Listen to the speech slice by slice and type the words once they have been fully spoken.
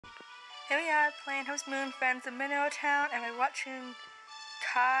Here we are playing Host Moon Friends in Minnow Town, and we're watching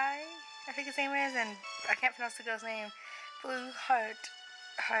Kai, I think his name is, and I can't pronounce the girl's name. Blue Heart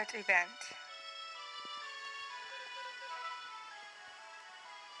event.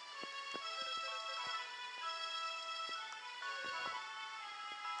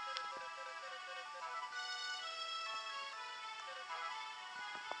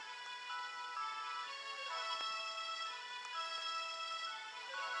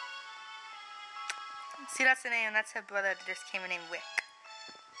 See, that's the name, and that's her brother that just came in named Wick.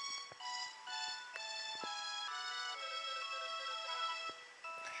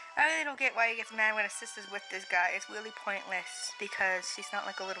 I really don't get why he gets mad when his sister's with this guy. It's really pointless because she's not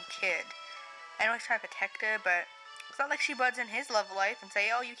like a little kid. I know he's trying to protect her, but it's not like she buds in his love life and say,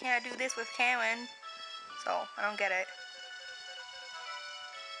 oh, you can't do this with Karen. So, I don't get it.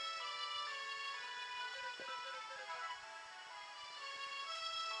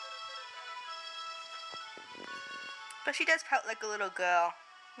 But she does pout like a little girl.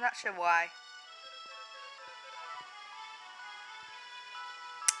 I'm not sure why.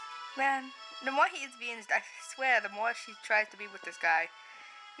 Man, the more he is being, I swear, the more she tries to be with this guy.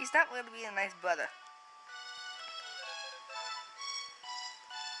 He's not really being a nice brother.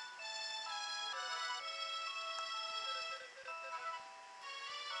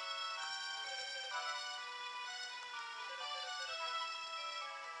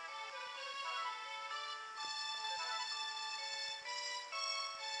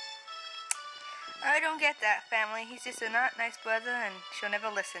 I don't get that, family. He's just a not nice brother, and she'll never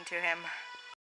listen to him.